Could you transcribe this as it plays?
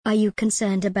Are you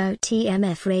concerned about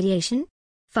EMF radiation?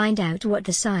 Find out what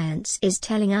the science is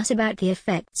telling us about the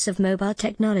effects of mobile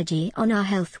technology on our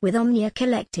health with Omnia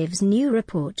Collective's new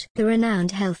report. The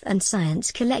renowned Health and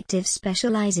Science Collective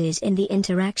specializes in the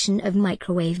interaction of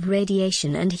microwave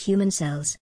radiation and human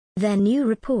cells. Their new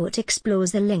report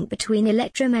explores the link between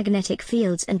electromagnetic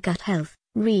fields and gut health.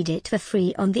 Read it for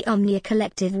free on the Omnia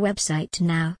Collective website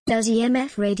now. Does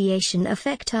EMF radiation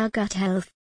affect our gut health?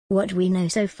 What we know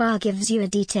so far gives you a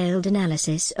detailed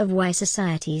analysis of why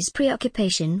society's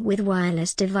preoccupation with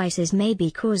wireless devices may be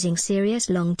causing serious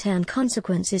long-term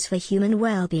consequences for human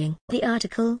well-being. The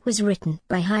article was written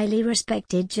by highly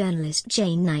respected journalist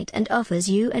Jane Knight and offers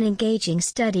you an engaging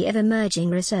study of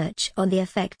emerging research on the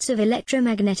effects of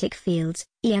electromagnetic fields,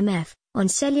 EMF, on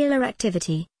cellular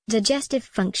activity, digestive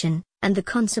function, and the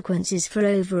consequences for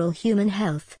overall human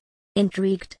health.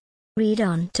 Intrigued? Read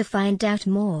on to find out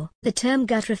more. The term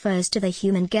gut refers to the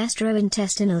human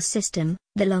gastrointestinal system,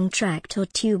 the long tract or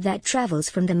tube that travels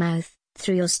from the mouth,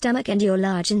 through your stomach and your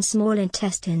large and small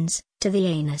intestines, to the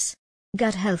anus.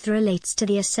 Gut health relates to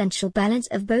the essential balance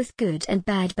of both good and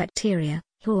bad bacteria,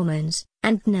 hormones,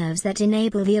 and nerves that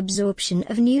enable the absorption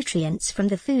of nutrients from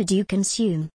the food you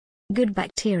consume. Good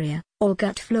bacteria, or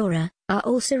gut flora, are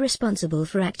also responsible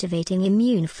for activating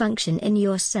immune function in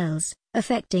your cells,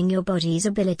 affecting your body's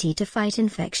ability to fight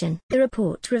infection. The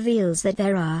report reveals that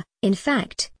there are, in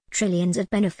fact, trillions of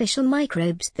beneficial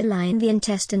microbes that line the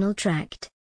intestinal tract.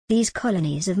 These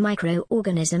colonies of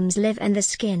microorganisms live in the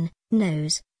skin,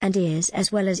 nose, and ears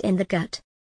as well as in the gut.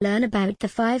 Learn about the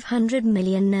 500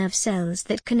 million nerve cells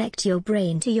that connect your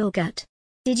brain to your gut.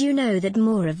 Did you know that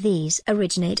more of these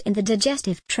originate in the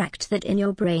digestive tract than in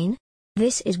your brain?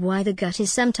 This is why the gut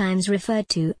is sometimes referred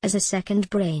to as a second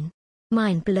brain.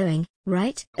 Mind-blowing,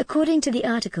 right? According to the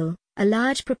article, a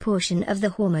large proportion of the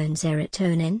hormone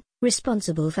serotonin,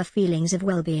 responsible for feelings of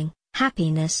well-being,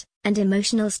 happiness, and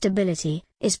emotional stability,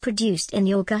 is produced in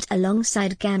your gut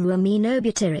alongside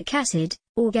gamma-aminobutyric acid,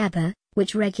 or GABA,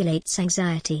 which regulates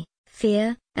anxiety,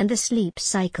 fear, and the sleep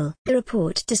cycle. The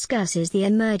report discusses the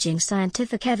emerging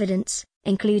scientific evidence,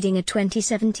 including a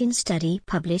 2017 study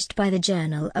published by the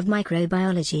Journal of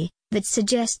Microbiology, that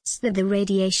suggests that the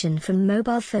radiation from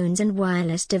mobile phones and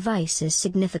wireless devices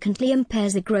significantly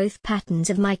impairs the growth patterns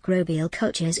of microbial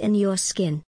cultures in your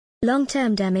skin.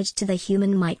 Long-term damage to the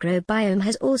human microbiome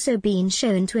has also been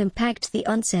shown to impact the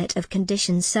onset of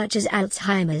conditions such as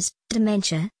Alzheimer's,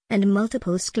 dementia, and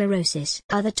multiple sclerosis.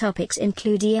 Other topics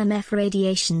include EMF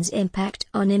radiation's impact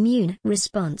on immune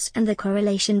response and the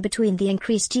correlation between the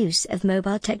increased use of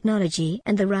mobile technology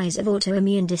and the rise of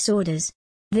autoimmune disorders.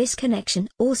 This connection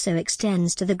also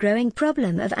extends to the growing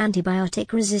problem of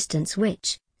antibiotic resistance,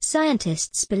 which,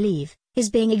 scientists believe, is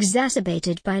being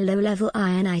exacerbated by low-level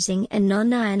ionizing and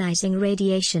non-ionizing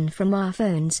radiation from our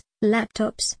phones,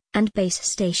 laptops, and base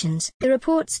stations. The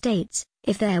report states,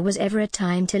 if there was ever a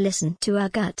time to listen to our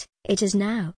gut, it is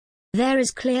now. There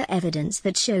is clear evidence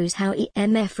that shows how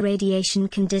EMF radiation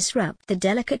can disrupt the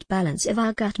delicate balance of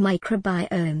our gut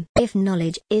microbiome. If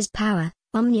knowledge is power,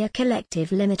 Omnia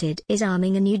Collective Limited is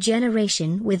arming a new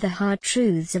generation with the hard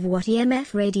truths of what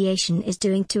EMF radiation is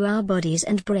doing to our bodies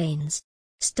and brains.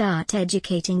 Start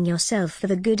educating yourself for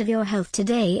the good of your health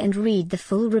today and read the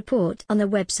full report on the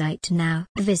website now.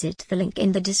 Visit the link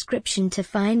in the description to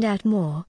find out more.